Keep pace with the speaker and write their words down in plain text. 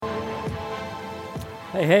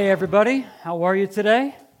Hey, everybody. How are you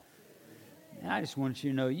today? I just want you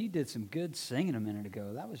to know you did some good singing a minute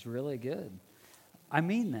ago. That was really good. I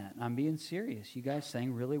mean that. I'm being serious. You guys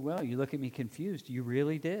sang really well. You look at me confused. You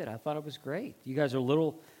really did. I thought it was great. You guys are a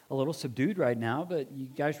little subdued right now, but you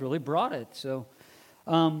guys really brought it. So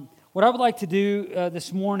what I would like to do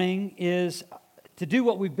this morning is to do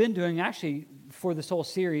what we've been doing actually for this whole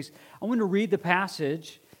series. I want to read the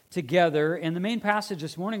passage together, and the main passage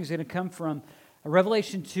this morning is going to come from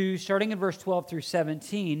Revelation 2, starting in verse 12 through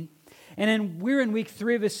 17. And then we're in week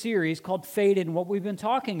 3 of a series called Faded, and what we've been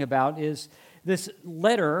talking about is this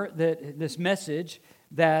letter, this message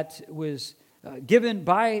that was given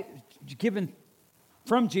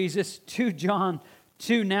from Jesus to John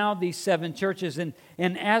to now these 7 churches. And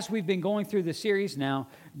as we've been going through the series now,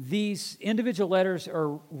 these individual letters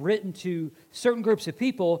are written to certain groups of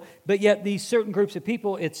people, but yet these certain groups of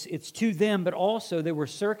people, it's to them, but also they were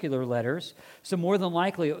circular letters. So more than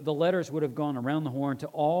likely, the letters would have gone around the horn to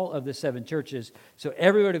all of the 7 churches. So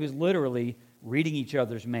everybody was literally reading each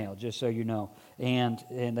other's mail, just so you know, and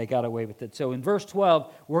they got away with it. So in verse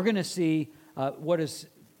 12, we're going to see what is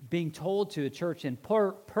being told to a church in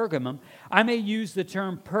Pergamum. I may use the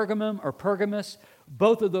term Pergamum or Pergamus.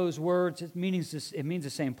 Both of those words, it means the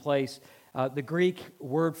same place. The Greek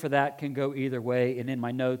word for that can go either way, and in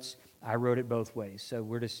my notes, I wrote it both ways. So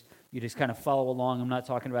you just kind of follow along. I'm not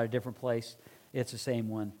talking about a different place. It's the same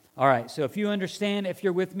one. All right, so if you understand, if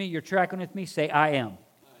you're with me, you're tracking with me, say, I am.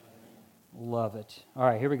 Love it. All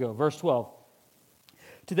right, here we go. Verse 12.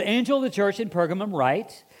 To the angel of the church in Pergamum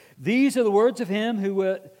write, these are the words of him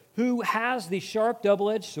who has the sharp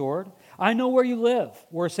double-edged sword. I know where you live,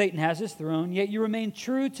 where Satan has his throne, yet you remain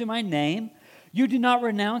true to my name. You do not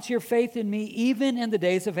renounce your faith in me, even in the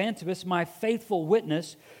days of Antipas, my faithful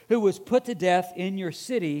witness, who was put to death in your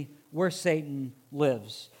city where Satan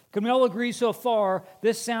lives. Can we all agree so far,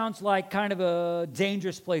 this sounds like kind of a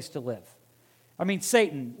dangerous place to live? I mean,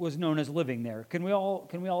 Satan was known as living there. Can we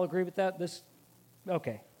all agree with that?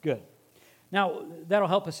 Okay, good. Now, that'll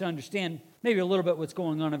help us to understand maybe a little bit what's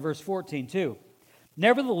going on in verse 14 too.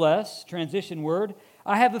 Nevertheless, transition word,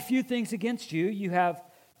 I have a few things against you. You have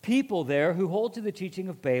people there who hold to the teaching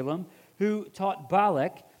of Balaam, who taught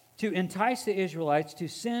Balak to entice the Israelites to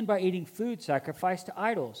sin by eating food sacrificed to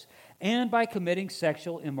idols and by committing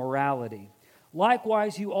sexual immorality.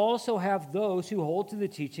 Likewise, you also have those who hold to the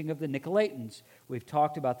teaching of the Nicolaitans. We've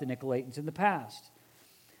talked about the Nicolaitans in the past.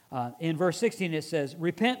 In verse 16 it says,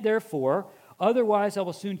 repent therefore, otherwise I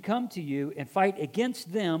will soon come to you and fight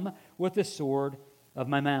against them with the sword of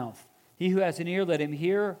my mouth. He who has an ear, let him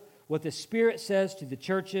hear what the Spirit says to the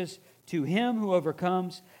churches. To him who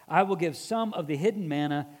overcomes, I will give some of the hidden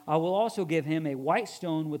manna. I will also give him a white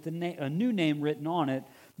stone with a new name written on it,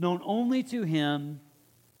 known only to him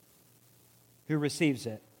who receives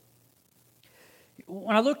it.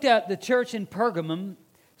 When I looked at the church in Pergamum,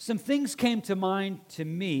 some things came to mind to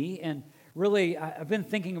me, and really I've been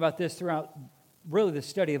thinking about this throughout really the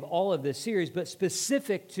study of all of this series, but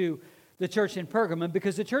specific to the church in Pergamum,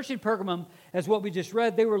 because the church in Pergamum, as what we just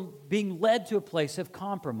read, they were being led to a place of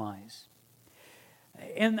compromise.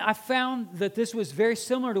 And I found that this was very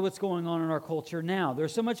similar to what's going on in our culture now.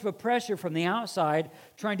 There's so much of a pressure from the outside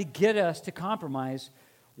trying to get us to compromise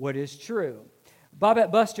what is true.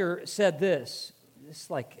 Bobette Buster said this. This is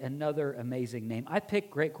like another amazing name. I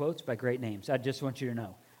pick great quotes by great names. I just want you to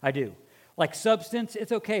know. I do. Like Substance,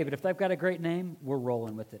 it's okay, but if they've got a great name, we're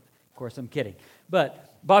rolling with it. Of course, I'm kidding.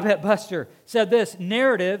 But Bobette Buster said this,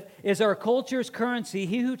 narrative is our culture's currency.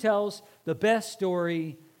 He who tells the best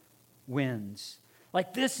story wins.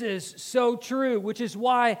 Like, this is so true, which is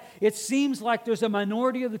why it seems like there's a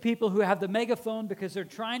minority of the people who have the megaphone because they're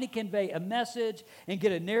trying to convey a message and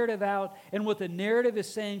get a narrative out. And what the narrative is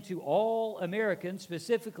saying to all Americans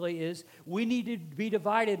specifically is, we need to be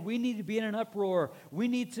divided. We need to be in an uproar. We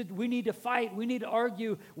need to fight. We need to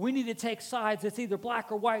argue. We need to take sides. It's either black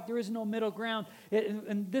or white. There is no middle ground.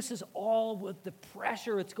 And this is all with the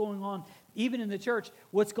pressure that's going on, even in the church,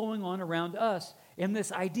 what's going on around us. And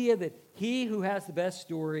this idea that he who has the best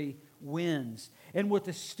story wins. And what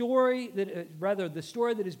the story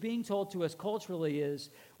that is being told to us culturally is,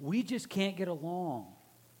 we just can't get along.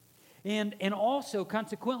 And also,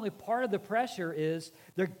 consequently, part of the pressure is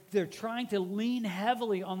they're trying to lean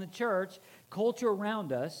heavily on the church, culture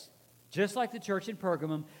around us, just like the church in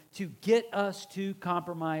Pergamum, to get us to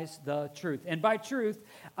compromise the truth. And by truth,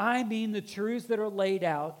 I mean the truths that are laid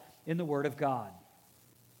out in the Word of God.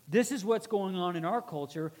 This is what's going on in our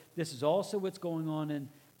culture. This is also what's going on in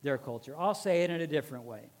their culture. I'll say it in a different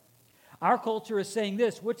way. Our culture is saying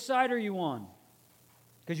this, which side are you on?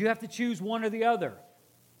 Because you have to choose one or the other.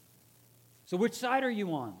 So which side are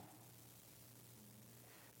you on?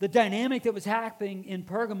 The dynamic that was happening in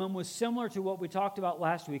Pergamum was similar to what we talked about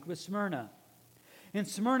last week with Smyrna. In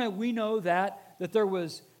Smyrna, we know that there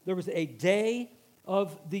was a day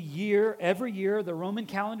of the year, every year, the Roman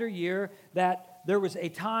calendar year, that there was a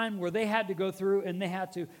time where they had to go through and they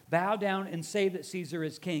had to bow down and say that Caesar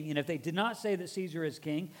is king. And if they did not say that Caesar is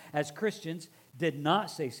king, as Christians did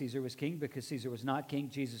not say Caesar was king because Caesar was not king,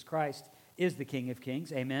 Jesus Christ is the King of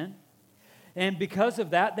Kings. Amen? And because of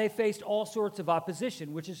that, they faced all sorts of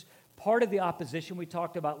opposition, which is part of the opposition we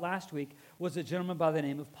talked about last week was a gentleman by the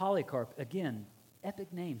name of Polycarp. Again,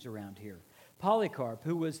 epic names around here. Polycarp,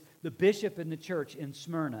 who was the bishop in the church in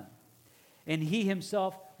Smyrna. And he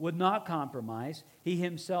himself would not compromise. He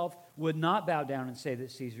himself would not bow down and say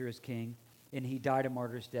that Caesar is king. And he died a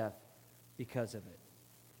martyr's death because of it,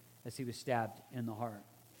 as he was stabbed in the heart.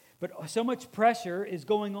 But so much pressure is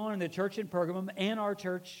going on in the church in Pergamum and our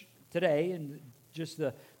church today, and just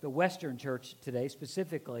the Western church today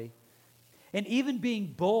specifically. And even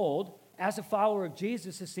being bold as a follower of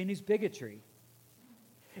Jesus is seen as bigotry.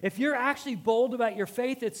 If you're actually bold about your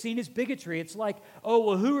faith, it's seen as bigotry. It's like, oh,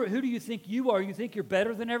 well, who do you think you are? You think you're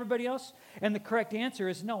better than everybody else? And the correct answer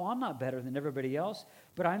is, no, I'm not better than everybody else,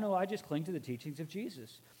 but I know I just cling to the teachings of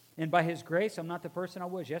Jesus. And by His grace, I'm not the person I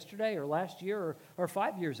was yesterday or last year or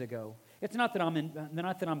 5 years ago. It's not that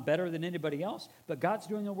I'm better than anybody else, but God's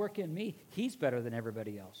doing a work in me. He's better than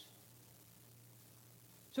everybody else.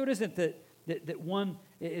 So it isn't that one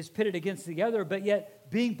is pitted against the other, but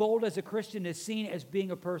yet being bold as a Christian is seen as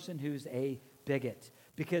being a person who's a bigot.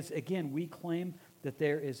 Because, again, we claim that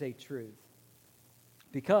there is a truth.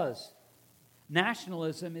 Because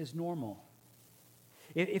nationalism is normal.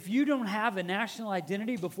 If you don't have a national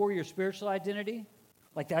identity before your spiritual identity,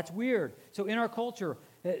 like that's weird. So in our culture,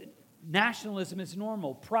 nationalism is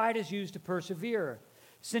normal. Pride is used to persevere.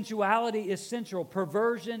 Sensuality is central.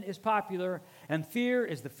 Perversion is popular. And fear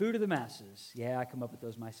is the food of the masses. Yeah, I come up with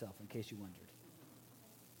those myself, in case you wondered.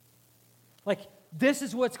 Like, this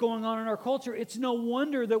is what's going on in our culture. It's no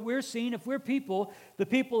wonder that we're seen, if we're people, the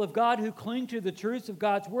people of God who cling to the truths of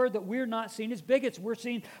God's word, that we're not seen as bigots. We're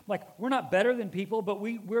seen like we're not better than people, but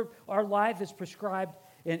our life is prescribed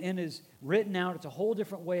and is written out. It's a whole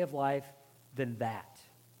different way of life than that.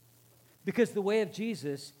 Because the way of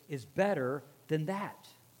Jesus is better than that.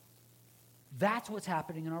 That's what's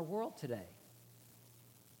happening in our world today.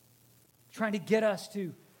 Trying to get us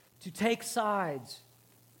to take sides,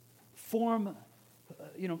 form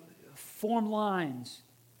lines,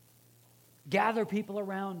 gather people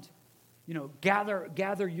around,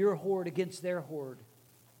 gather your horde against their horde.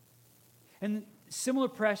 And similar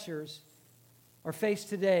pressures are faced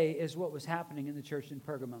today as what was happening in the church in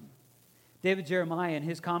Pergamum. David Jeremiah, in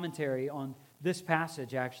his commentary on this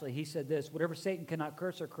passage, actually, he said this: whatever Satan cannot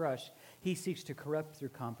curse or crush, he seeks to corrupt through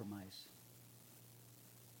compromise.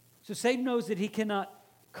 So Satan knows that he cannot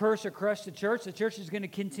curse or crush the church. The church is going to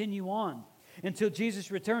continue on until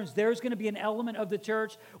Jesus returns. There's going to be an element of the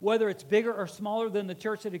church, whether it's bigger or smaller than the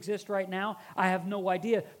church that exists right now, I have no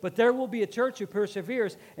idea. But there will be a church who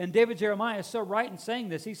perseveres. And David Jeremiah is so right in saying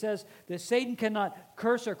this. He says that Satan cannot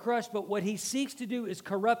curse or crush, but what he seeks to do is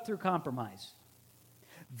corrupt through compromise.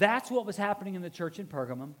 That's what was happening in the church in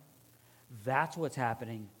Pergamum. That's what's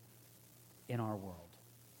happening in our world.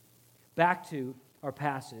 Back to our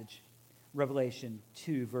passage, Revelation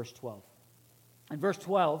 2, verse 12. In verse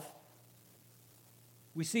 12,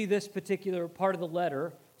 we see this particular part of the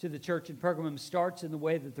letter to the church in Pergamum starts in the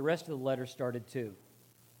way that the rest of the letter started too.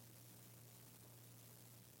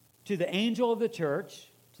 To the angel of the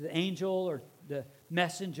church, to the angel or the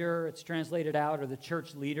messenger, it's translated out, or the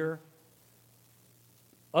church leader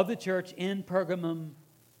of the church in Pergamum,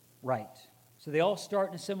 write. So they all start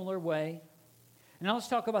in a similar way. And now let's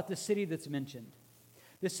talk about the city that's mentioned.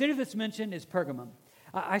 The city that's mentioned is Pergamum.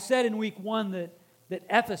 I said in week 1 that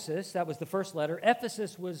Ephesus, that was the first letter,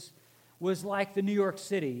 Ephesus was like the New York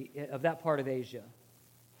City of that part of Asia.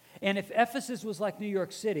 And if Ephesus was like New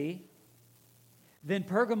York City, then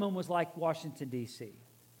Pergamum was like Washington, D.C.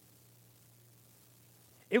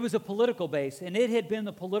 It was a political base, and it had been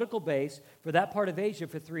the political base for that part of Asia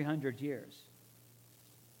for 300 years.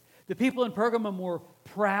 The people in Pergamum were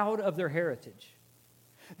proud of their heritage.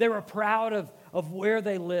 They were proud of where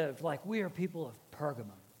they lived, like we are people of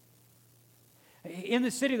Pergamum. In the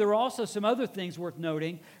city, there are also some other things worth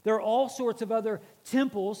noting. There are all sorts of other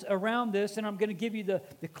temples around this, and I'm going to give you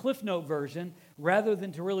the Cliff Note version rather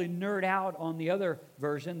than to really nerd out on the other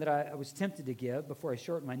version that I was tempted to give before I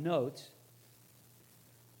shortened my notes.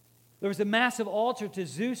 There was a massive altar to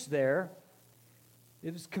Zeus there,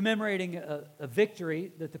 It was commemorating a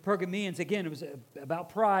victory that the Pergameans, again, it was about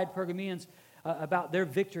pride, Pergameans, about their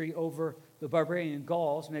victory over the barbarian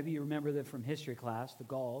Gauls. Maybe you remember them from history class, the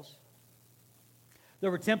Gauls. There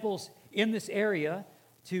were temples in this area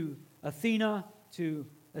to Athena, to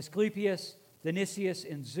Asclepius, Dionysius,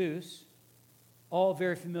 and Zeus, all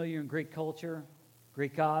very familiar in Greek culture,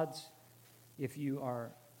 Greek gods. If you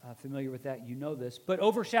are familiar with that, you know this. But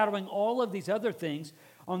overshadowing all of these other things,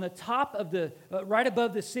 on the top of the, right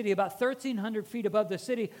above the city, about 1,300 feet above the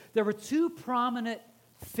city, there were two prominent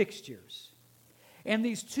fixtures. And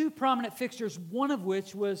these two prominent fixtures, one of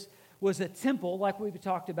which was a temple, like we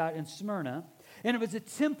talked about in Smyrna. And it was a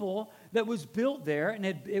temple that was built there, and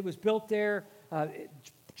it was built there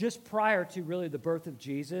just prior to really the birth of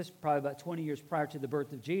Jesus, probably about 20 years prior to the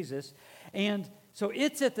birth of Jesus. And so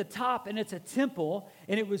it's at the top, and it's a temple,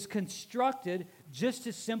 and it was constructed just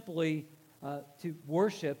to simply to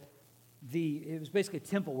worship it was basically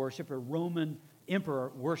temple worship, or Roman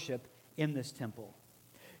emperor worship in this temple.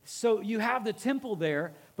 So you have the temple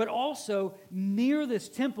there, but also near this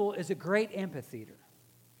temple is a great amphitheater.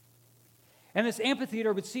 And this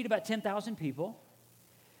amphitheater would seat about 10,000 people.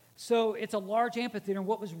 So it's a large amphitheater. And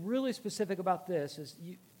what was really specific about this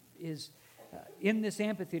is in this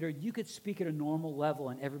amphitheater, you could speak at a normal level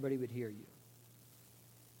and everybody would hear you.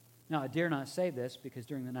 Now, I dare not say this because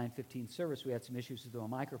during the 9:15 service, we had some issues with the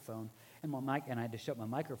microphone, and I had to shut my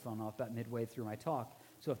microphone off about midway through my talk.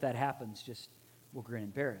 So if that happens, just we'll grin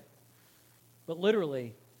and bear it. But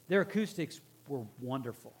literally, their acoustics were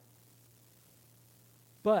wonderful.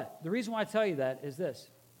 But the reason why I tell you that is this.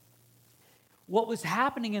 What was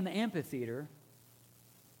happening in the amphitheater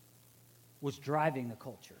was driving the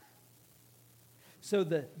culture. So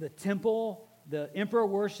the temple, the emperor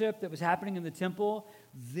worship that was happening in the temple,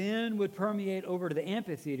 then would permeate over to the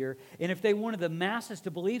amphitheater. And if they wanted the masses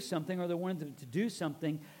to believe something or they wanted them to do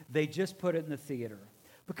something, they just put it in the theater.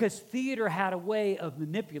 Because theater had a way of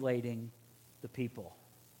manipulating the people.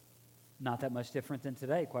 Not that much different than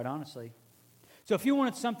today, quite honestly. So if you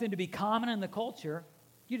wanted something to be common in the culture,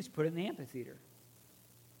 you just put it in the amphitheater.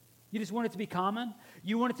 You just want it to be common.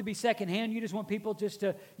 You want it to be secondhand. You just want people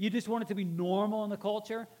you just want it to be normal in the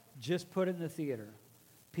culture. Just put it in the theater.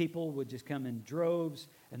 People would just come in droves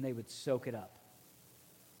and they would soak it up.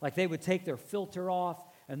 Like they would take their filter off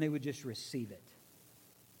and they would just receive it.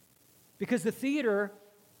 Because the theater,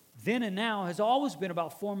 then and now, has always been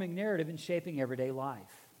about forming narrative and shaping everyday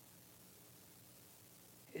life.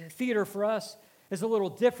 Theater for us is a little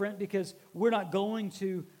different because we're not going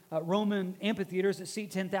to Roman amphitheaters that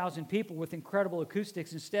seat 10,000 people with incredible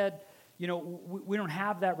acoustics. Instead, we don't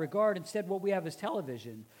have that regard. Instead, what we have is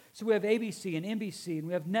television. So we have ABC and NBC, and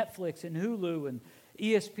we have Netflix and Hulu and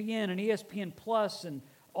ESPN and ESPN Plus and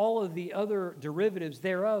all of the other derivatives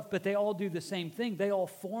thereof, but they all do the same thing. They all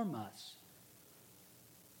form us.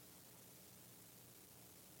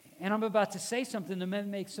 And I'm about to say something that may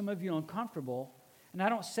make some of you uncomfortable. And I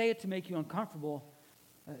don't say it to make you uncomfortable,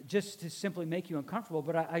 just to simply make you uncomfortable,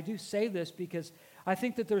 but I do say this because I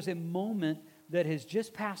think that there's a moment that has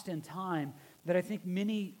just passed in time that I think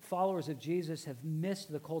many followers of Jesus have missed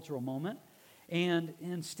the cultural moment. And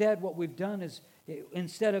instead, what we've done is,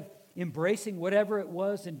 instead of embracing whatever it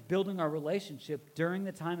was and building our relationship during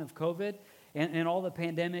the time of COVID and all the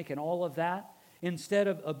pandemic and all of that, instead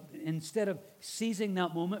of seizing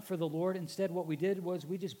that moment for the Lord, instead what we did was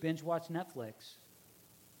we just binge watched Netflix.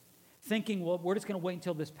 Thinking, well, we're just going to wait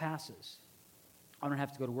until this passes. I don't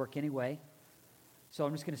have to go to work anyway, so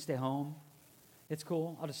I'm just going to stay home. It's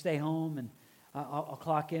cool. I'll just stay home and I'll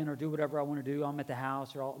clock in or do whatever I want to do. I'm at the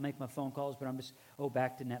house or I'll make my phone calls, but I'm just,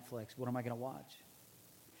 back to Netflix. What am I going to watch?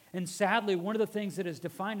 And sadly, one of the things that has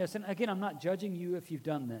defined us, and again, I'm not judging you if you've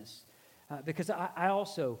done this, because I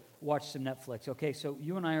also watch some Netflix. Okay, so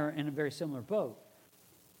you and I are in a very similar boat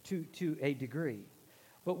to a degree.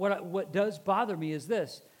 But what does bother me is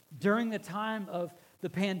this. During the time of the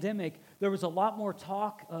pandemic, there was a lot more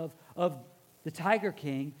talk of the Tiger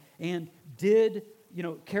King and did,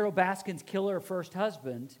 Carol Baskin's kill her first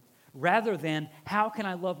husband, rather than how can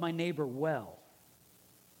I love my neighbor well?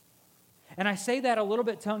 And I say that a little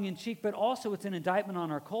bit tongue-in-cheek, but also it's an indictment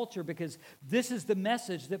on our culture because this is the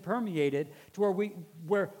message that permeated to where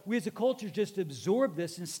we as a culture just absorb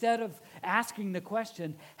this instead of asking the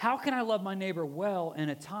question, how can I love my neighbor well in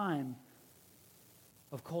a time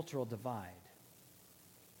of cultural divide?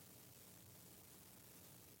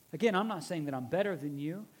 Again, I'm not saying that I'm better than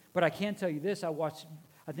you, but I can tell you this. I watched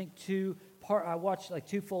two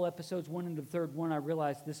full episodes, one into the third one. I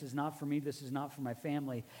realized this is not for me, this is not for my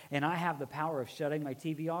family, and I have the power of shutting my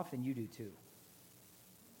TV off, and you do too.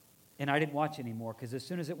 And I didn't watch anymore because as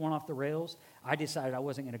soon as it went off the rails, I decided I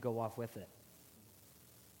wasn't going to go off with it.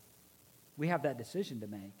 We have that decision to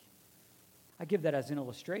make. I give that as an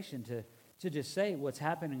illustration to just say what's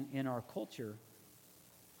happening in our culture,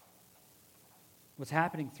 what's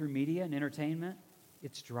happening through media and entertainment,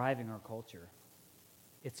 it's driving our culture.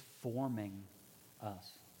 It's forming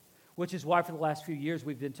us. Which is why for the last few years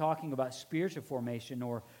we've been talking about spiritual formation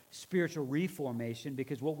or spiritual reformation,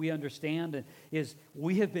 because what we understand is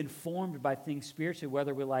we have been formed by things spiritually,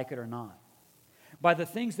 whether we like it or not. By the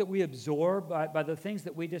things that we absorb, by the things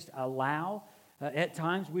that we just allow. At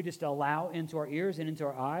times we just allow into our ears and into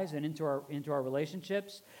our eyes and into our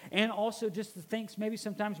relationships. And also just the things, maybe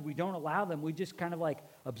sometimes we don't allow them, we just kind of like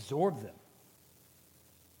absorb them.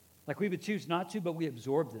 Like we would choose not to, but we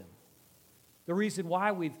absorb them. The reason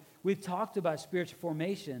why we've talked about spiritual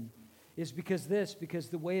formation is because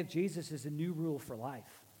the way of Jesus is a new rule for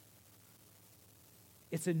life.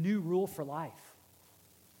 It's a new rule for life.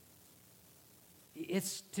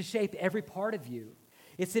 It's to shape every part of you.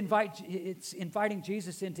 It's inviting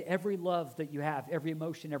Jesus into every love that you have, every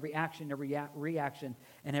emotion, every action, every reaction,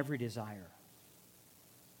 and every desire.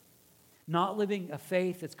 Not living a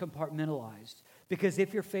faith that's compartmentalized. Because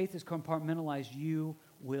if your faith is compartmentalized, you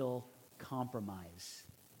will compromise.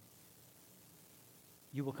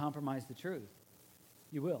 You will compromise the truth.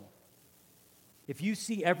 You will. If you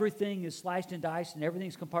see everything is sliced and diced and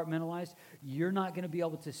everything's compartmentalized, you're not going to be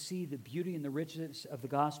able to see the beauty and the richness of the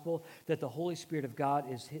gospel, that the Holy Spirit of God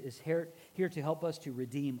is here to help us to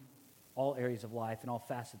redeem all areas of life and all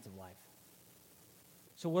facets of life.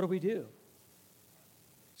 So what do?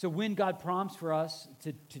 So when God prompts for us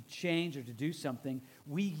to change or to do something,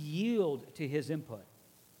 we yield to His input.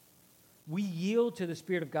 We yield to the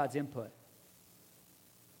Spirit of God's input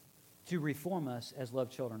to reform us as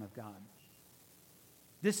loved children of God.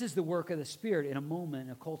 This is the work of the Spirit in a moment,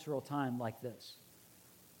 in a cultural time like this.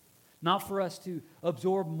 Not for us to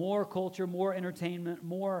absorb more culture, more entertainment,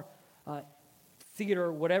 more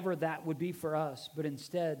theater, whatever that would be for us, but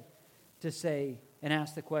instead to say and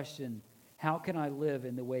ask the question, how can I live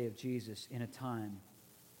in the way of Jesus in a time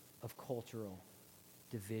of cultural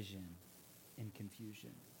division and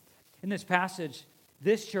confusion? In this passage,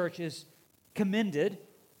 this church is commended,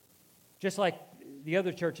 just like the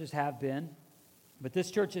other churches have been, but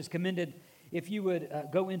this church is commended. If you would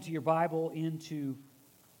go into your Bible into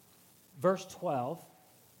verse 12,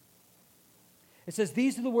 it says,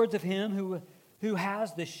 "These are the words of him who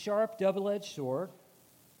has the sharp double-edged sword.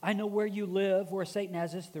 I know where you live, where Satan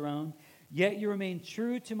has his throne. Yet you remain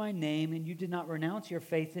true to my name, and you did not renounce your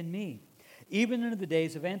faith in me, even in the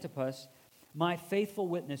days of Antipas, my faithful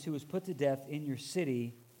witness, who was put to death in your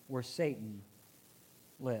city where Satan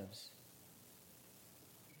lives."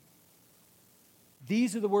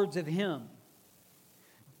 These are the words of him.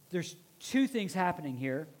 There's two things happening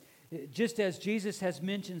here. Just as Jesus has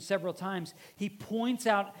mentioned several times, he points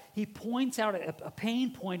out a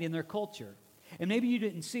pain point in their culture. And maybe you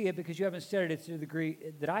didn't see it because you haven't studied it to the degree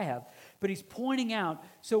that I have. But he's pointing out,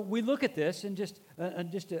 so we look at this and just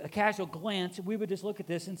a casual glance, we would just look at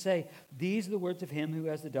this and say, these are the words of him who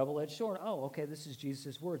has the double-edged sword. Oh, okay, this is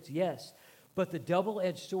Jesus' words. Yes, but the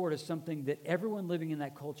double-edged sword is something that everyone living in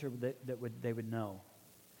that culture they would know.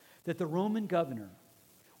 That the Roman governor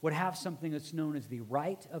would have something that's known as the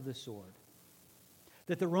right of the sword.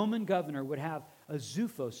 That the Roman governor would have a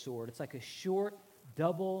Zuphos sword. It's like a short,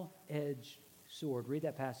 double-edged sword. Read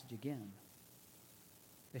that passage again.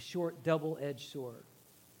 A short, double-edged sword.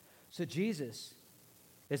 So Jesus,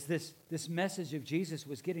 as this message of Jesus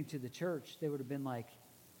was getting to the church, they would have been like,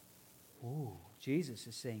 ooh, Jesus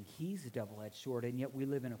is saying he's a double-edged sword, and yet we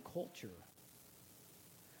live in a culture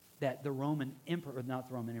that the Roman emperor, not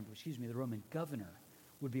the Roman emperor, the Roman governor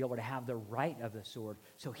would be able to have the right of the sword.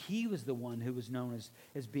 So he was the one who was known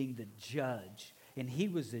as being the judge, and he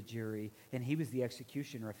was the jury, and he was the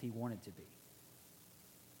executioner if he wanted to be.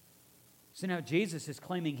 So now Jesus is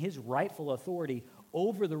claiming his rightful authority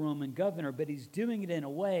over the Roman governor, but he's doing it in a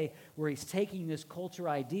way where he's taking this culture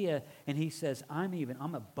idea and he says,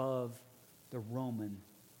 I'm above the Roman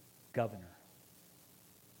governor.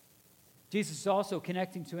 Jesus is also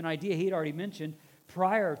connecting to an idea he had already mentioned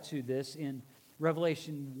prior to this in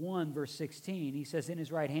Revelation 1, verse 16. He says, in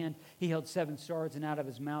his right hand he held 7 stars, and out of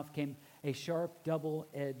his mouth came a sharp,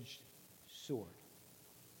 double-edged sword.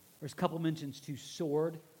 There's a couple mentions to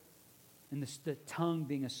sword, and the tongue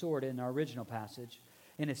being a sword in our original passage.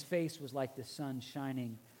 And his face was like the sun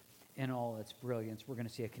shining in all its brilliance. We're going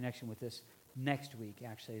to see a connection with this next week,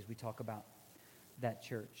 actually, as we talk about that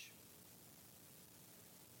church.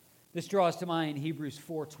 This draws to mind Hebrews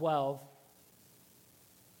 4:12.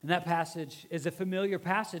 And that passage is a familiar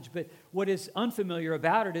passage, but what is unfamiliar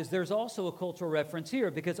about it is there's also a cultural reference here,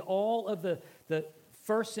 because all of the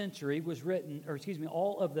first century was written,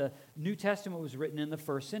 all of the New Testament was written in the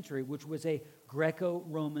first century, which was a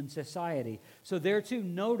Greco-Roman society. So there too,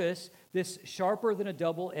 notice this sharper than a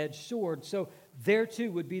double-edged sword. So there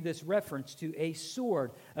too would be this reference to a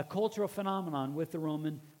sword, a cultural phenomenon with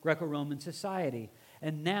the Greco-Roman society.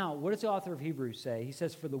 And now, what does the author of Hebrews say? He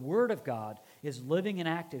says, "For the word of God is living and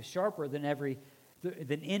active, sharper than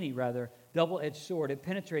any double-edged sword. It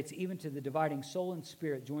penetrates even to the dividing soul and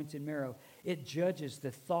spirit, joints and marrow. It judges the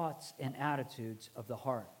thoughts and attitudes of the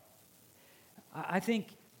heart." I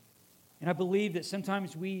think, and I believe that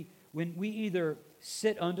sometimes when we either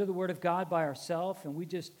sit under the Word of God by ourselves and we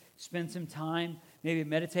just spend some time maybe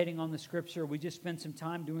meditating on the Scripture, we just spend some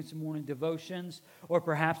time doing some morning devotions, or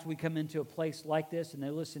perhaps we come into a place like this and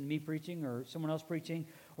they listen to me preaching or someone else preaching,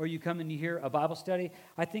 or you come and you hear a Bible study.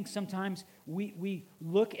 I think sometimes we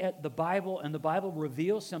look at the Bible and the Bible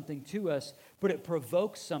reveals something to us, but it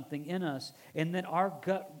provokes something in us, and then our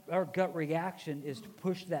gut reaction is to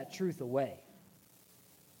push that truth away.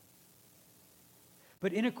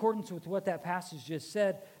 But in accordance with what that passage just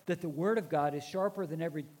said, that the Word of God is sharper than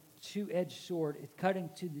every two-edged sword, it's cutting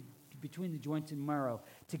between the joints and marrow,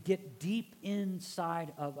 to get deep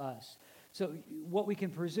inside of us. So what we can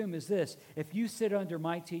presume is this: if you sit under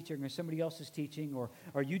my teaching or somebody else's teaching, or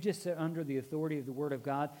you just sit under the authority of the Word of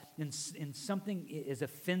God, and something is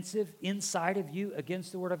offensive inside of you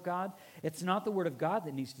against the Word of God, it's not the Word of God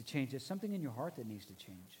that needs to change, it's something in your heart that needs to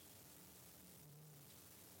change.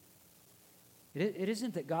 It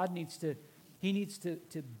isn't that God needs to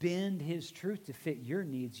bend His truth to fit your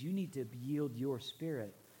needs. You need to yield your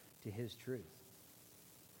spirit to His truth.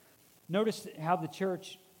 Notice how the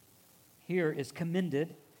church here is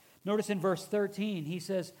commended. Notice in verse 13, he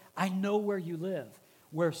says, "I know where you live,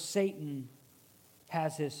 where Satan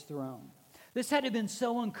has his throne." This had to have been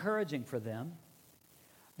so encouraging for them,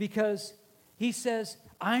 because he says,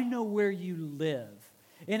 "I know where you live."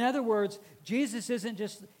 In other words,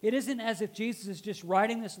 it isn't as if Jesus is just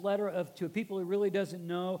writing this letter to people he really doesn't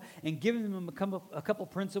know and giving them a couple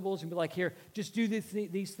principles and be like, "Here, just do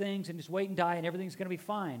these things and just wait and die and everything's going to be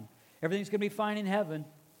fine. Everything's going to be fine in heaven."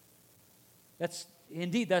 That's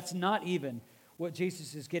not even what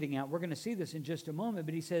Jesus is getting at. We're going to see this in just a moment,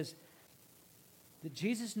 but he says that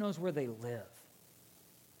Jesus knows where they live,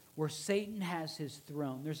 where Satan has his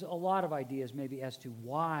throne. There's a lot of ideas maybe as to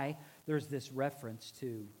why there's this reference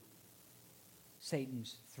to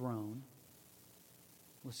Satan's throne.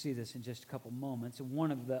 We'll see this in just a couple moments. And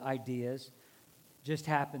one of the ideas just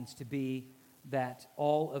happens to be that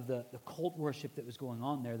all of the cult worship that was going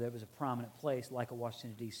on there was a prominent place, like a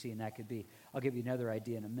Washington, D.C., and that could be. I'll give you another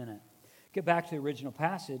idea in a minute. Get back to the original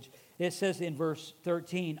passage. It says in verse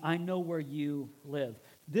 13, "I know where you live."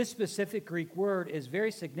 This specific Greek word is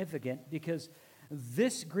very significant, because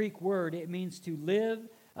this Greek word, it means to live.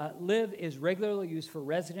 Live is regularly used for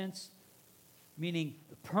residence, meaning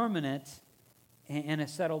permanent and a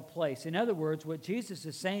settled place. In other words, what Jesus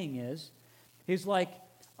is saying is, he's like,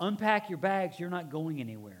 unpack your bags, you're not going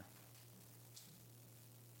anywhere.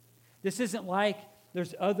 This isn't like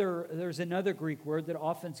there's another Greek word that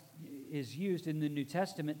often is used in the New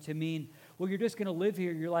Testament to mean, well, you're just going to live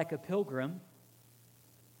here, you're like a pilgrim.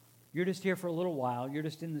 You're just here for a little while. You're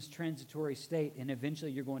just in this transitory state, and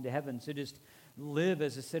eventually you're going to heaven. So just live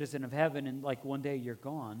as a citizen of heaven, and like one day you're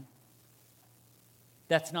gone.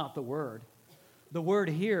 That's not the word. The word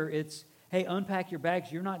here, it's, hey, unpack your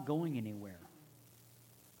bags. You're not going anywhere.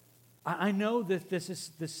 I know that this is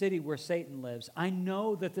the city where Satan lives. I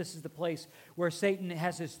know that this is the place where Satan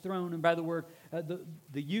has his throne. And by the word, the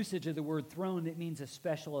usage of the word throne, it means a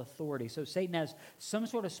special authority. So Satan has some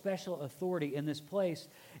sort of special authority in this place.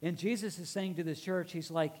 And Jesus is saying to this church, he's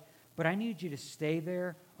like, but I need you to stay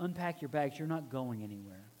there, unpack your bags. You're not going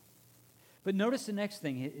anywhere. But notice the next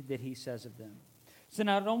thing that he says of them. So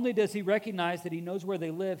not only does he recognize that he knows where they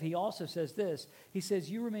live, he also says this. He says,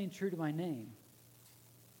 you remain true to my name.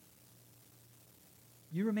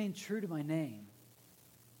 You remain true to my name.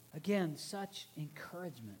 Again, such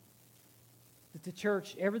encouragement. That the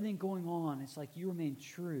church, everything going on, it's like you remain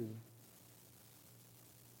true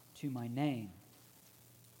to my name.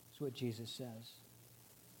 That's what Jesus says.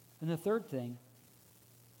 And the third thing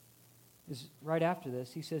is right after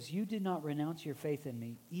this. He says, you did not renounce your faith in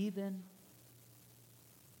me, even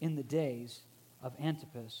in the days of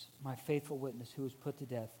Antipas, my faithful witness, who was put to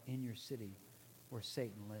death in your city where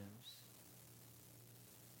Satan lives.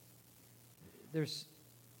 There's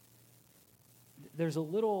a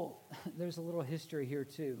little history here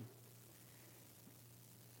too.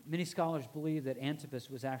 many scholars believe that Antipas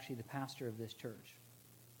was actually the pastor of this church.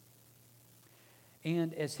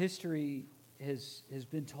 And as history has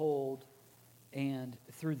been told, and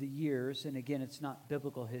through the years, and again, it's not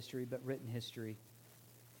biblical history, but written history,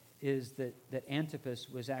 is that Antipas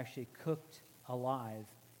was actually cooked alive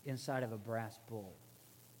inside of a brass bull.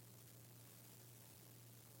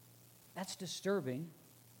 That's disturbing.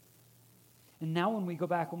 And now when we go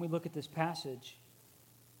back, when we look at this passage,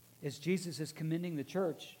 as Jesus is commending the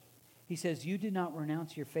church, he says, "You did not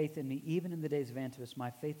renounce your faith in me, even in the days of Antipas,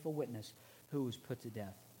 my faithful witness, who was put to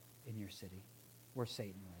death in your city, where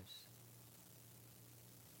Satan lives."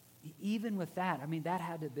 Even with that, I mean, that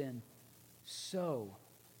had to have been so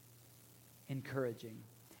encouraging.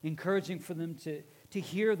 Encouraging for them to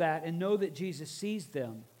hear that and know that Jesus sees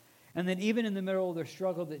them. And that even in the middle of their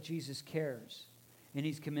struggle, that Jesus cares. And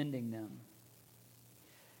he's commending them.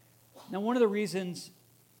 Now, one of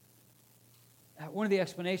the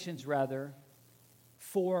explanations, rather,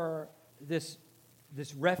 for this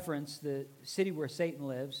reference, the city where Satan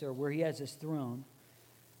lives, or where he has his throne,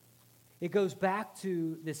 it goes back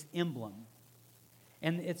to this emblem.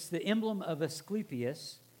 And it's the emblem of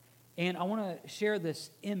Asclepius. And I want to share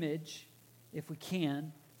this image, if we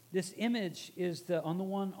can. This image is on the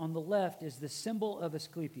one on the left is the symbol of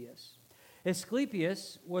Asclepius.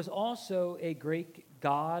 Asclepius was also a Greek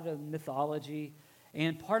god of mythology,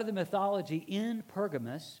 and part of the mythology in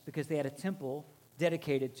Pergamus, because they had a temple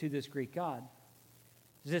dedicated to this Greek god.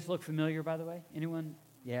 Does this look familiar, by the way? Anyone?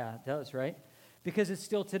 Yeah, it does, right? Because it's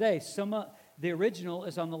still today. The original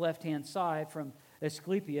is on the left-hand side from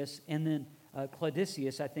Asclepius, and then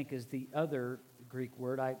Cladicius, I think, is the other Greek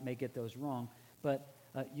word. I may get those wrong, but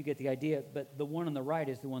you get the idea. But the one on the right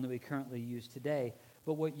is the one that we currently use today.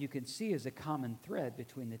 But what you can see is a common thread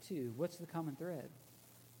between the two. What's the common thread?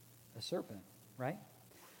 A serpent, right?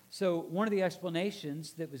 So one of the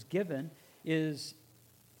explanations that was given is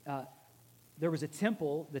there was a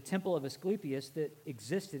temple, the temple of Asclepius, that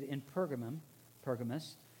existed in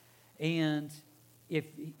Pergamus, and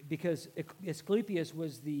because Asclepius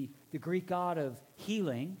was the Greek god of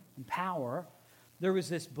healing and power, there was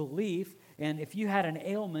this belief, and if you had an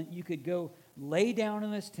ailment, you could go lay down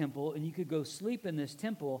in this temple, and you could go sleep in this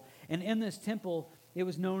temple, and in this temple, it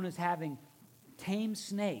was known as having tame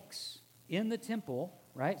snakes in the temple,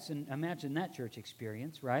 right? So imagine that church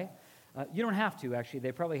experience, right? You don't have to, actually.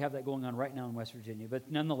 They probably have that going on right now in West Virginia,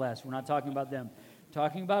 but nonetheless, we're not talking about them. We're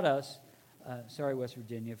talking about us. Sorry, West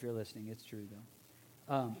Virginia, if you're listening. It's true,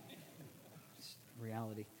 though. It's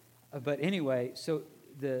reality. But anyway, so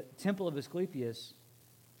the temple of Asclepius,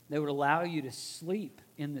 they would allow you to sleep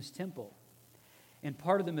in this temple. And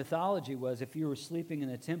part of the mythology was if you were sleeping in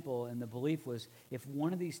the temple, and the belief was if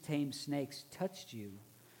one of these tame snakes touched you,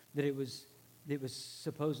 that it was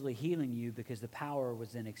supposedly healing you because the power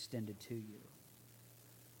was then extended to you.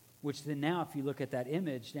 Which then now, if you look at that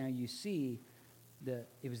image, now you see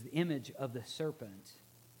it was the image of the serpent.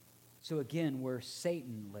 So again, where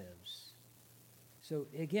Satan lives. So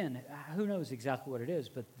again, who knows exactly what it is,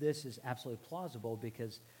 but this is absolutely plausible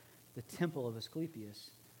because the temple of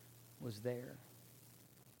Asclepius was there.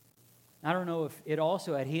 I don't know if it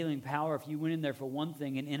also had healing power if you went in there for one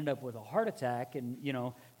thing and ended up with a heart attack and,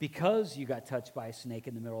 because you got touched by a snake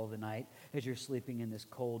in the middle of the night as you're sleeping in this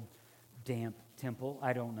cold, damp temple.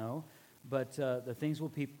 I don't know. But the things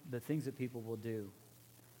that people will do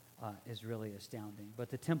is really astounding.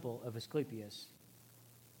 But the temple of Asclepius,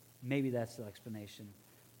 maybe that's the explanation.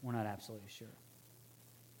 We're not absolutely sure.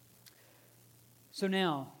 So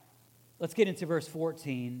now, let's get into verse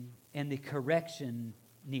 14 and the correction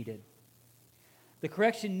needed. The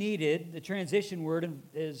correction needed, the transition word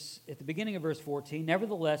is at the beginning of verse 14.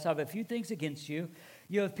 Nevertheless, I have a few things against you.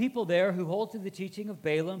 You have people there who hold to the teaching of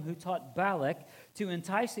Balaam, who taught Balak to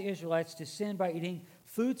entice the Israelites to sin by eating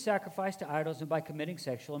food sacrificed to idols and by committing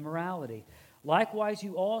sexual immorality. Likewise,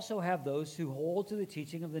 you also have those who hold to the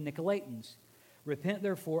teaching of the Nicolaitans. Repent,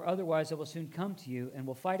 therefore, otherwise I will soon come to you and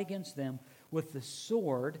will fight against them with the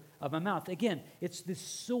sword of my mouth. Again, it's the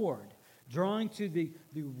sword, drawing to the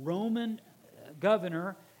Roman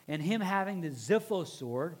governor and him having the Zipho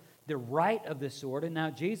sword, the right of the sword, and now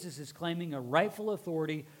Jesus is claiming a rightful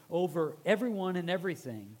authority over everyone and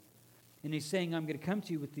everything. And he's saying, I'm going to come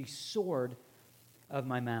to you with the sword of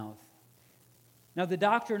my mouth. Now, the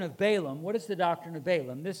doctrine of Balaam, what is the doctrine of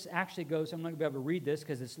Balaam? This actually goes, I'm not going to be able to read this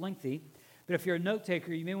because it's lengthy, but if you're a note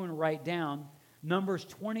taker, you may want to write down Numbers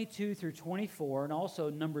 22 through 24 and also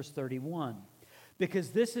Numbers 31.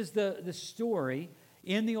 Because this is the story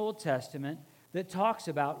in the Old Testament that talks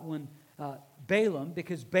about when Balaam,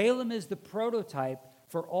 because Balaam is the prototype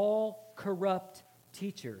for all corrupt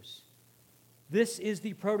teachers. This is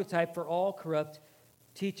the prototype for all corrupt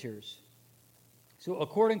teachers. So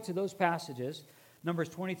according to those passages, Numbers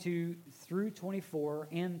 22 through 24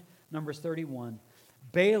 and Numbers 31,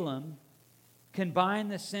 Balaam combined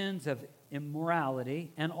the sins of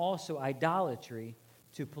immorality and also idolatry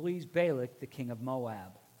to please Balak, the king of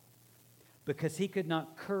Moab, because he could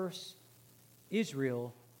not curse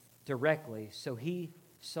Israel directly, so he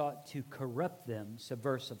sought to corrupt them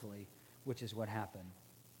subversively, which is what happened.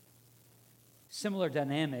 Similar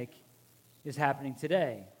dynamic is happening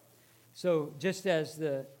today. So just as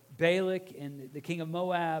the Balak and the king of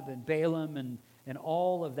Moab and Balaam and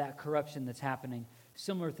all of that corruption that's happening,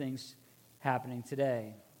 similar things happening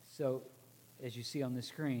today. So as you see on the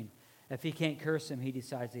screen, if he can't curse them, he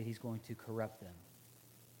decides that he's going to corrupt them.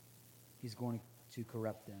 He's going to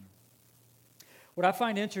corrupt them. What I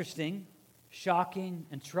find interesting, shocking,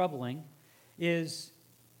 and troubling is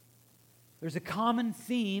there's a common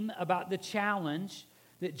theme about the challenge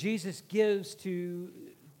that Jesus gives to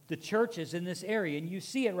the churches in this area, and you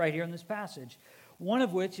see it right here in this passage. One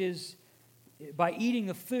of which is by eating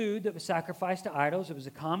the food that was sacrificed to idols. It was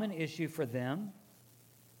a common issue for them.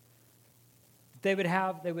 They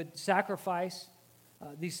would sacrifice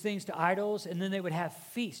these things to idols, and then they would have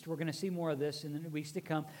feast. We're going to see more of this in the weeks to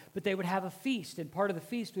come. But they would have a feast, and part of the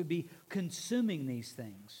feast would be consuming these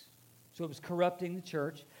things. So it was corrupting the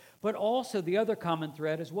church. But also the other common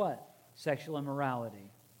thread is what? Sexual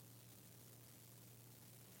immorality.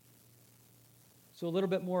 So a little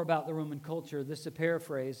bit more about the Roman culture. This is a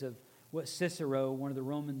paraphrase of what Cicero, one of the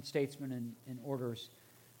Roman statesmen and orators,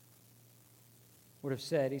 would have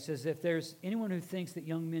said. He says, if there's anyone who thinks that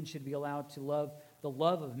young men should be allowed to love the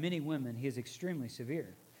love of many women, he is extremely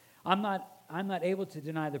severe. I'm not able to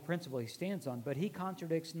deny the principle he stands on, but he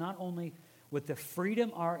contradicts not only with the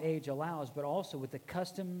freedom our age allows, but also with the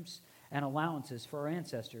customs and allowances for our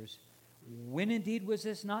ancestors. When indeed was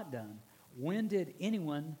this not done? When did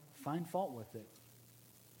anyone find fault with it?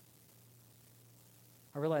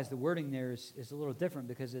 I realize the wording there is a little different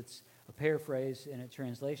because it's a paraphrase and a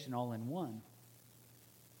translation all in one.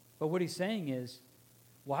 But what he's saying is,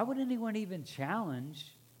 why would anyone even challenge?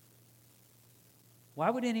 Why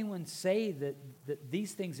would anyone say that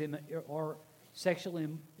these things are sexually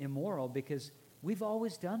immoral? Because we've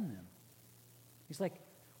always done them. He's like,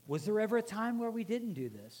 was there ever a time where we didn't do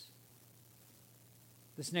this?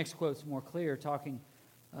 This next quote's more clear, talking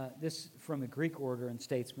this from a Greek orator and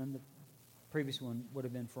statesman. The previous one would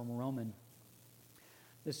have been from a Roman.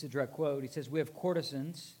 This is a direct quote. He says, we have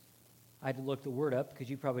courtesans. I had to look the word up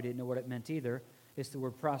because you probably didn't know what it meant either. It's the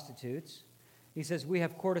word prostitutes. He says, we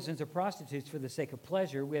have courtesans or prostitutes for the sake of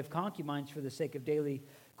pleasure. We have concubines for the sake of daily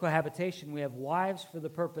cohabitation. We have wives for the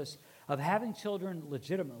purpose of having children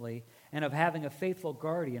legitimately and of having a faithful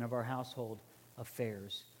guardian of our household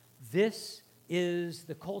affairs. This is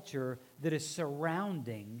the culture that is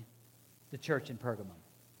surrounding the church in Pergamum.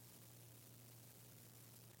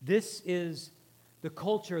 This is the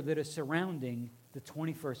culture that is surrounding the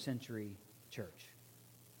 21st century church.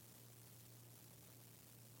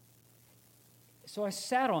 So I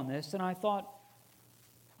sat on this and I thought,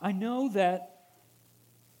 I know that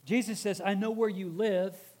Jesus says, I know where you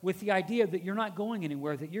live, with the idea that you're not going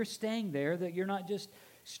anywhere, that you're staying there, that you're not just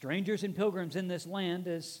strangers and pilgrims in this land,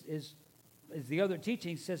 as the other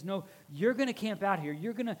teaching says, no, you're going to camp out here.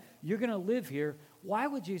 You're going to live here. Why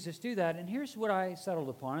would Jesus do that? And here's what I settled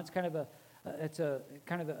upon. It's kind of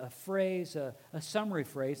a phrase, a summary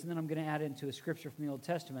phrase, and then I'm going to add into a scripture from the Old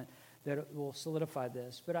Testament that will solidify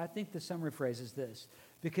this. But I think the summary phrase is this: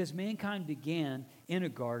 because mankind began in a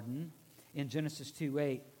garden in Genesis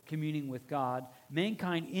 2:8, communing with God,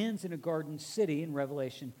 mankind ends in a garden city in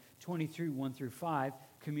Revelation 23, 1 through 5,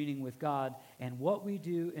 communing with God, and what we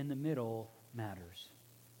do in the middle matters.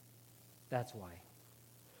 That's why.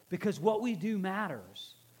 Because what we do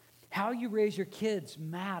matters. How you raise your kids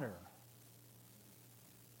matter.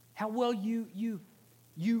 How well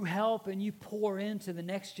you help and you pour into the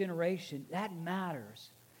next generation, that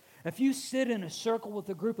matters. If you sit in a circle with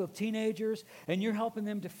a group of teenagers and you're helping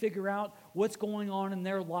them to figure out what's going on in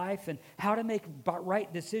their life and how to make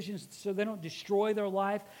right decisions so they don't destroy their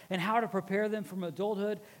life and how to prepare them from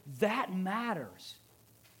adulthood, that matters.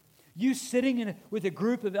 You sitting with a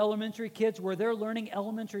group of elementary kids where they're learning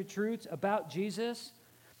elementary truths about Jesus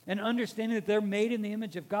and understanding that they're made in the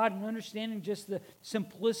image of God and understanding just the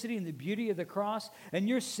simplicity and the beauty of the cross, and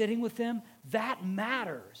you're sitting with them, that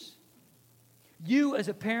matters. You as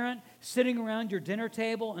a parent sitting around your dinner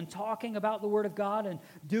table and talking about the Word of God and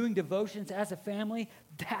doing devotions as a family,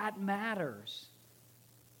 that matters.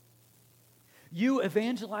 you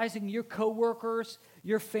evangelizing your coworkers,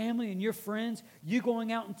 your family, and your friends, you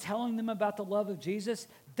going out and telling them about the love of Jesus,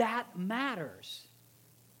 that matters.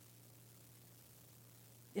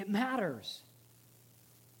 It matters.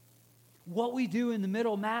 What we do in the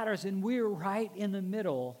middle matters, and we're right in the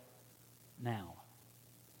middle now.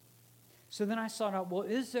 So then I sought out, well,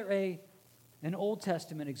 is there an Old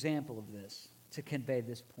Testament example of this to convey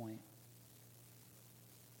this point?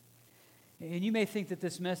 And you may think that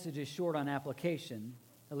this message is short on application,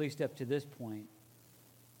 at least up to this point,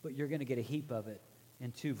 but you're going to get a heap of it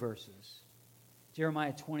in 2 verses.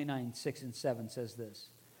 Jeremiah 29, 6 and 7 says this.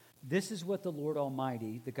 This is what the Lord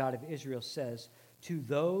Almighty, the God of Israel, says to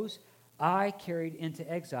those I carried into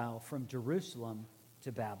exile from Jerusalem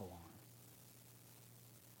to Babylon.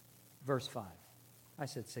 Verse 5. I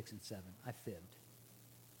said 6 and 7. I fibbed.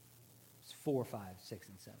 It's 4, 5, 6,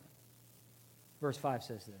 and 7. Verse 5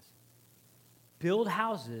 says this. Build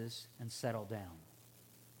houses and settle down.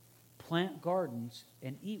 Plant gardens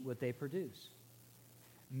and eat what they produce.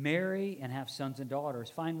 Marry and have sons and daughters.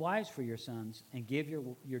 Find wives for your sons and give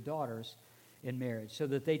your daughters in marriage so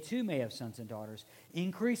that they too may have sons and daughters.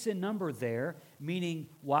 Increase in number there, meaning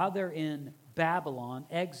while they're in Babylon,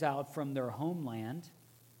 exiled from their homeland.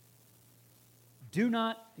 Do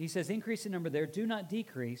not, he says, increase in number there. Do not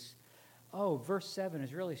decrease. Oh, verse 7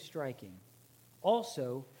 is really striking.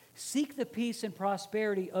 Also, seek the peace and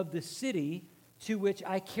prosperity of the city to which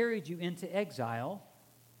I carried you into exile.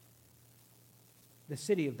 The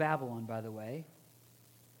city of Babylon, by the way.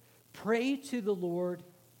 Pray to the Lord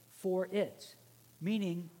for it.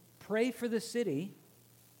 Meaning, pray for the city,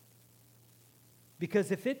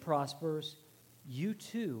 because if it prospers, you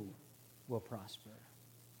too will prosper.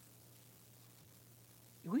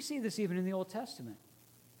 We see this even in the Old Testament,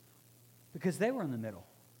 because they were in the middle.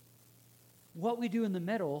 What we do in the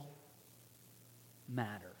middle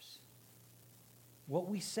matters. What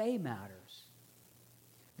we say matters.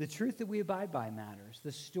 The truth that we abide by matters.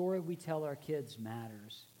 The story we tell our kids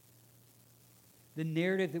matters. The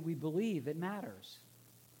narrative that we believe, it matters.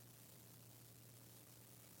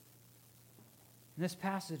 And this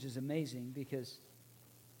passage is amazing because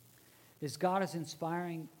as God is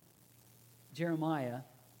inspiring Jeremiah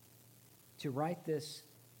to write this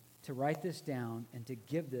down and to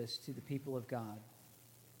give this to the people of God,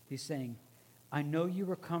 he's saying, I know you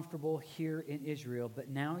were comfortable here in Israel, but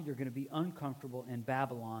now you're going to be uncomfortable in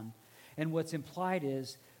Babylon. And what's implied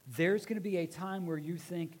is there's going to be a time where you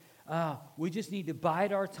think, we just need to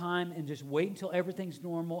bide our time and just wait until everything's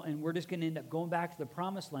normal and we're just going to end up going back to the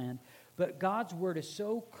promised land. But God's word is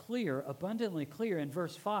so clear, abundantly clear in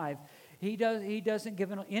verse 5, he doesn't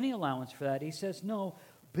give any allowance for that. He says, no,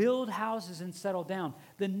 build houses and settle down.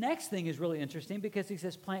 The next thing is really interesting because he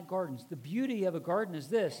says plant gardens. The beauty of a garden is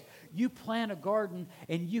this. You plant a garden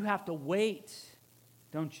and you have to wait,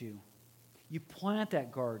 don't you? You plant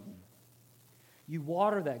that garden. You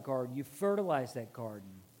water that garden. You fertilize that garden.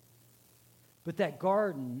 But that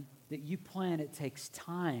garden that you plant, it takes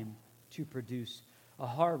time to produce a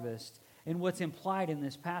harvest. And what's implied in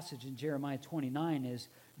this passage in Jeremiah 29 is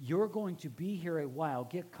you're going to be here a while,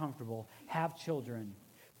 get comfortable, have children.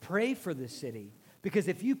 Pray for the city. Because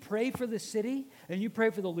if you pray for the city and you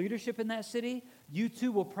pray for the leadership in that city, you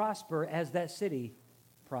too will prosper as that city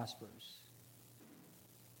prospers.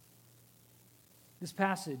 This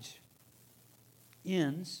passage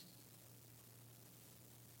ends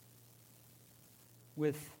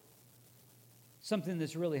with something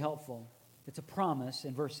that's really helpful. It's a promise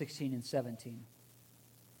in verse 16 and 17.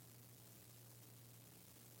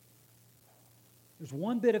 There's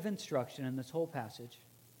one bit of instruction in this whole passage.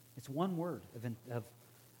 It's one word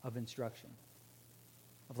of instruction.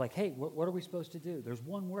 Of like, hey, what are we supposed to do? There's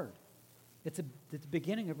one word. It's at the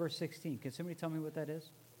beginning of verse 16. Can somebody tell me what that is?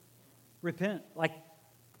 Repent.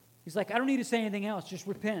 He's like, I don't need to say anything else. Just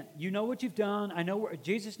repent. You know what you've done. I know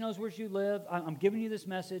Jesus knows where you live. I'm giving you this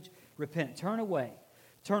message. Repent. Turn away.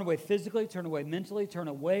 Turn away physically. Turn away mentally. Turn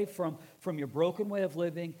away from your broken way of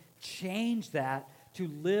living. Change that to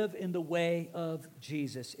live in the way of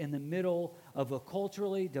Jesus, in the middle of a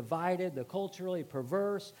culturally divided, the culturally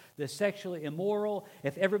perverse, the sexually immoral.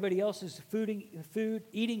 If everybody else is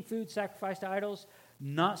eating food sacrificed to idols,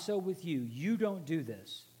 not so with you. You don't do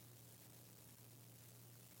this.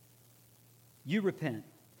 You repent.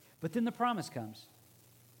 But then the promise comes.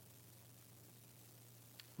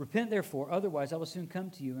 Repent, therefore, otherwise I will soon come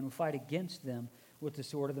to you and will fight against them with the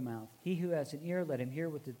sword of the mouth. He who has an ear, let him hear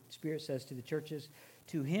what the Spirit says to the churches.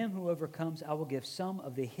 To him who overcomes, I will give some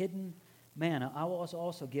of the hidden manna. I will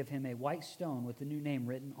also give him a white stone with the new name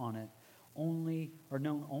written on it,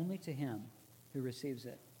 known only to him who receives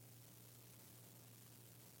it.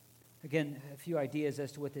 Again, a few ideas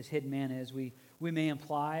as to what this hidden manna is. We may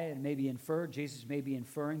imply and maybe infer, Jesus may be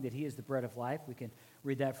inferring that he is the bread of life. We can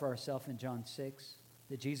read that for ourselves in John 6,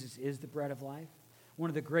 that Jesus is the bread of life. One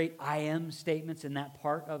of the great I am statements in that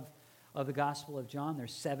part of the Gospel of John.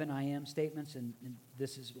 There's 7 I am statements, and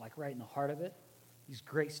this is like right in the heart of it. These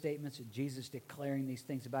great statements of Jesus declaring these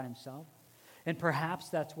things about himself. And perhaps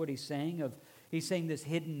that's what he's saying. He's saying this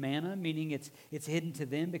hidden manna, meaning it's hidden to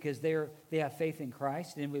them because they have faith in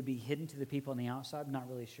Christ, and it would be hidden to the people on the outside. I'm not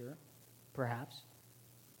really sure. Perhaps.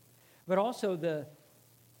 But also the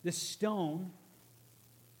stone,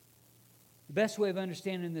 the best way of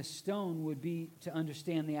understanding this stone would be to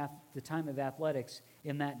understand the time of athletics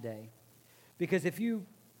in that day. Because the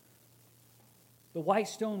white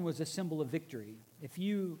stone was a symbol of victory. If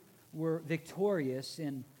you were victorious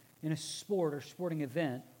in a sport or sporting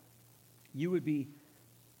event, you would be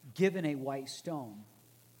given a white stone.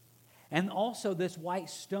 And also this white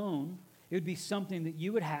stone, it would be something that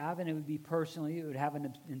you would have, and it would be personally, it would have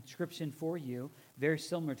an inscription for you, very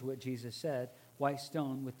similar to what Jesus said, white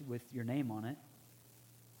stone with your name on it.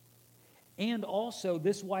 And also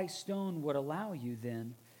this white stone would allow you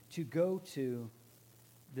then to go to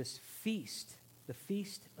this feast, the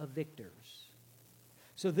Feast of Victors.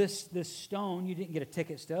 So this stone, you didn't get a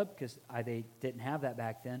ticket stub because they didn't have that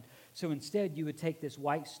back then. So instead, you would take this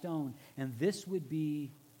white stone, and this would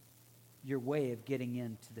be your way of getting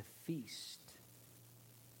into the Feast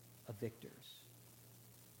of Victors.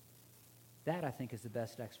 That, I think, is the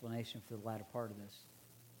best explanation for the latter part of this.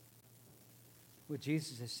 What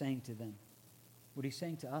Jesus is saying to them, what he's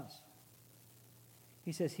saying to us.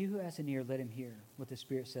 He says, he who has an ear, let him hear what the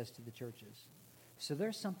Spirit says to the churches. So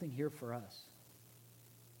there's something here for us.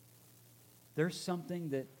 There's something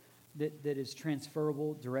that is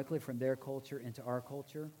transferable directly from their culture into our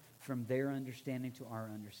culture, from their understanding to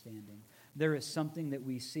our understanding. There is something that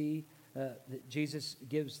we see that Jesus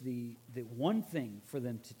gives the one thing for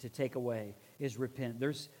them to take away is repent.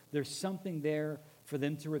 There's something there for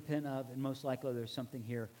them to repent of, and most likely there's something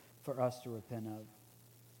here for us to repent of.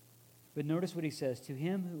 But notice what he says, to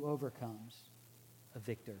him who overcomes, a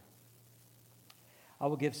victor. I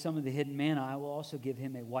will give some of the hidden manna. I will also give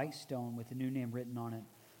him a white stone with a new name written on it,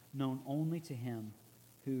 known only to him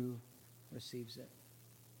who receives it.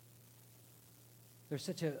 There's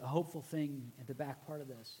such a hopeful thing at the back part of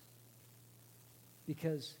this.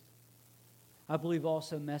 Because I believe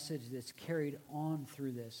also a message that's carried on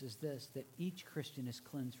through this is this, that each Christian is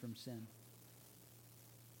cleansed from sin.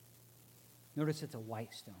 Notice it's a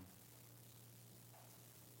white stone.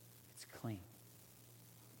 It's clean.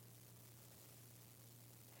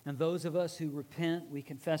 And those of us who repent, we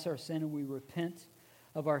confess our sin and we repent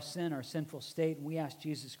of our sin, our sinful state, and we ask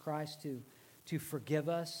Jesus Christ to forgive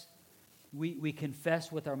us. We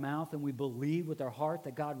confess with our mouth and we believe with our heart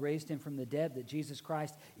that God raised him from the dead, that Jesus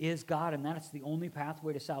Christ is God, and that is the only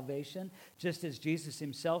pathway to salvation. Just as Jesus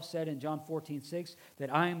himself said in John 14:6,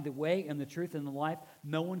 that I am the way and the truth and the life.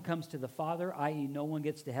 No one comes to the Father, i.e. no one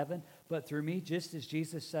gets to heaven, but through me. Just as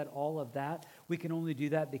Jesus said all of that, we can only do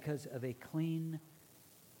that because of a clean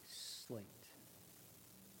slate.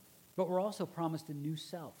 But we're also promised a new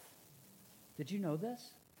self. Did you know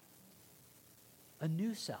this? A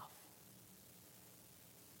new self.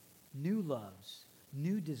 New loves,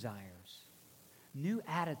 new desires, new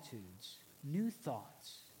attitudes, new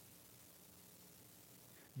thoughts,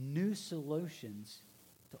 new solutions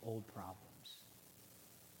to old problems.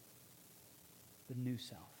 The new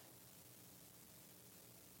self.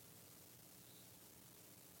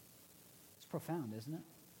 It's profound, isn't it?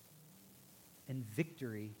 And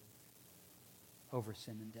victory over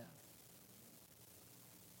sin and death.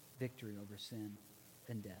 Victory over sin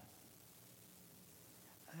and death.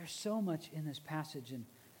 There's so much in this passage, and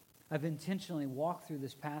I've intentionally walked through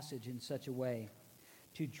this passage in such a way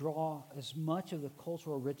to draw as much of the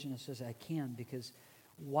cultural richness as I can, because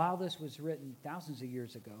while this was written thousands of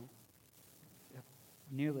years ago,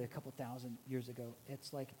 nearly a couple thousand years ago,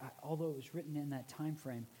 it's like, although it was written in that time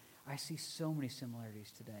frame, I see so many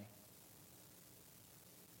similarities today.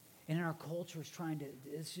 And in our culture,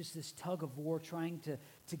 it's just this tug of war trying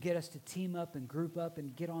to get us to team up and group up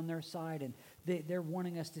and get on their side. And they're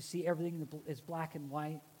wanting us to see everything as black and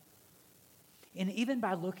white. And even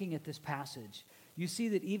by looking at this passage, you see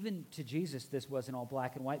that even to Jesus, this wasn't all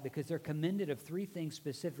black and white, because they're commended of 3 things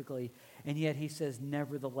specifically, and yet he says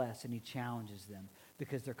nevertheless, and he challenges them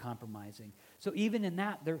because they're compromising. So even in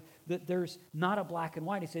that, there's not a black and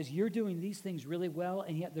white. He says, you're doing these things really well,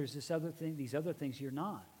 and yet there's these other things you're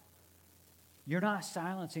not. You're not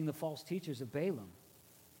silencing the false teachers of Balaam.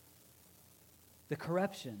 The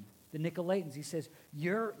corruption the Nicolaitans. He says,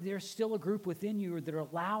 there's still a group within you that are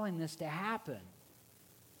allowing this to happen.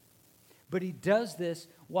 But he does this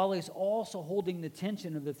while he's also holding the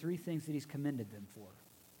tension of the three things that he's commended them for.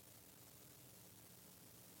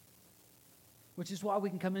 Which is why we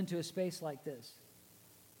can come into a space like this.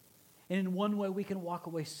 And in one way, we can walk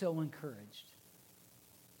away so encouraged.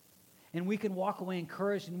 And we can walk away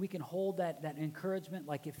encouraged, and we can hold that encouragement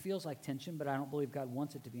like it feels like tension, but I don't believe God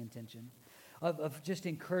wants it to be in tension. Of just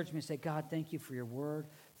encouragement, say, God, thank you for your word.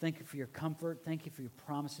 Thank you for your comfort. Thank you for your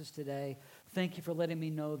promises today. Thank you for letting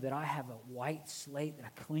me know that I have a white slate,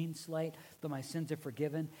 a clean slate, that my sins are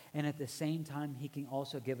forgiven. And at the same time, he can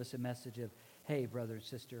also give us a message of, hey, brother and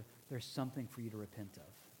sister, there's something for you to repent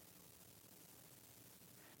of.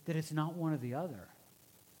 That it's not one or the other.